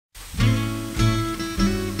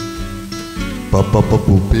Ba ba ba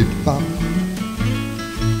boo beep bop.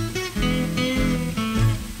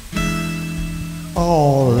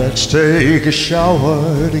 Oh, let's take a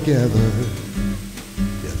shower together.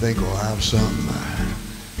 You think we'll have some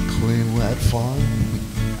clean, wet fun?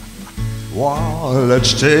 Wow,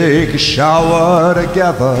 let's take a shower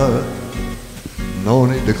together. No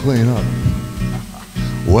need to clean up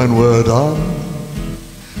when we're done.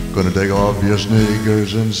 Gonna take off your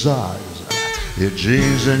sneakers and socks, your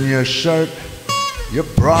jeans and your shirt, your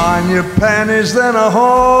bra and your panties, then a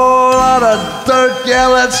whole lot of dirt. Yeah,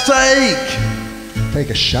 let's take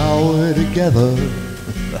a shower together.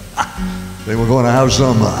 Think we're gonna have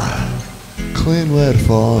some clean, wet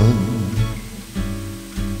fun.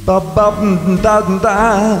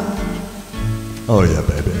 Oh yeah,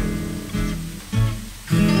 baby.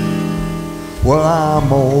 Well,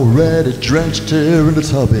 I'm already drenched here in the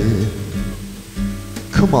tubby.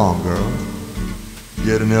 Come on, girl,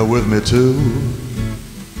 get in there with me too.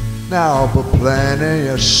 Now I'll put plenty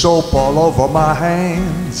of soap all over my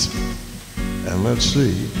hands, and let's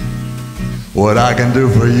see what I can do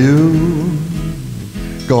for you.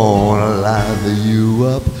 Gonna lather you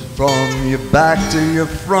up from your back to your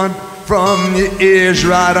front, from your ears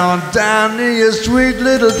right on down to your sweet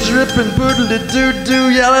little dripping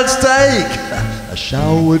poodle-doo-doo. Yeah, let's take a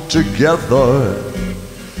shower together.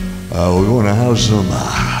 We're gonna have some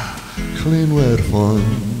clean, wet fun.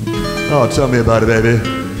 Oh, tell me about it, baby.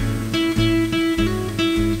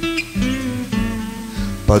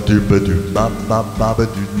 Ba-doo ba-doo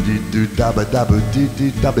ba-ba-ba-ba-doo-dee-doo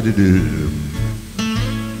da-ba-da-ba-dee-dee-da-ba-doo-doo.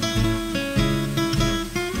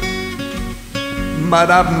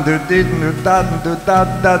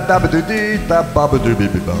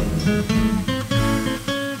 Ba-da-ba-doo-dee-doo-da-da-da-ba-doo-dee-da-ba-ba-doo-dee-ba.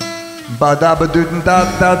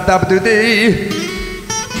 Ba-da-ba-doo-da-da-da-ba-doo-dee.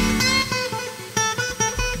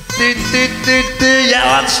 Dee-dee-dee-dee.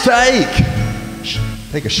 Yeah, let's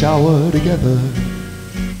take a shower together.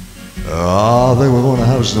 I think we're gonna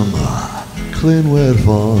have some clean, wet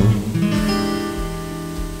fun.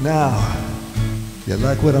 Now, you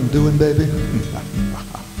like what I'm doing, baby?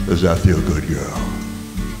 Does that feel good, girl?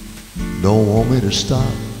 Don't want me to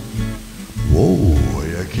stop? Whoa,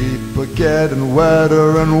 you keep getting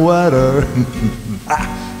wetter and wetter.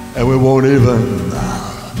 And we won't even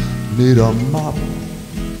need a mop.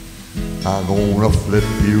 I'm gonna flip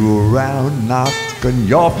you around, knock on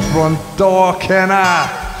your front door. Can I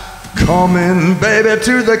come in, baby,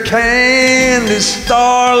 to the candy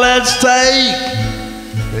store? Let's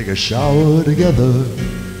take a shower together.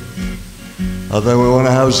 I think we want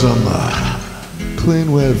to have some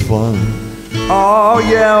clean, wet fun. Oh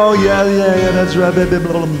yeah, that's right, baby.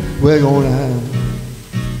 We're gonna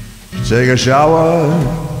take a shower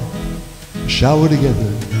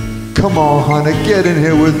together. Come on, honey, get in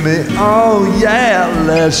here with me. Oh yeah,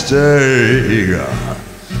 let's take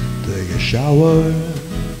a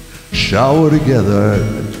shower together.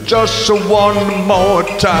 Just one more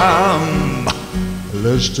time.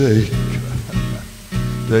 Let's take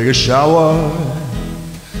a shower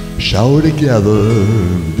together.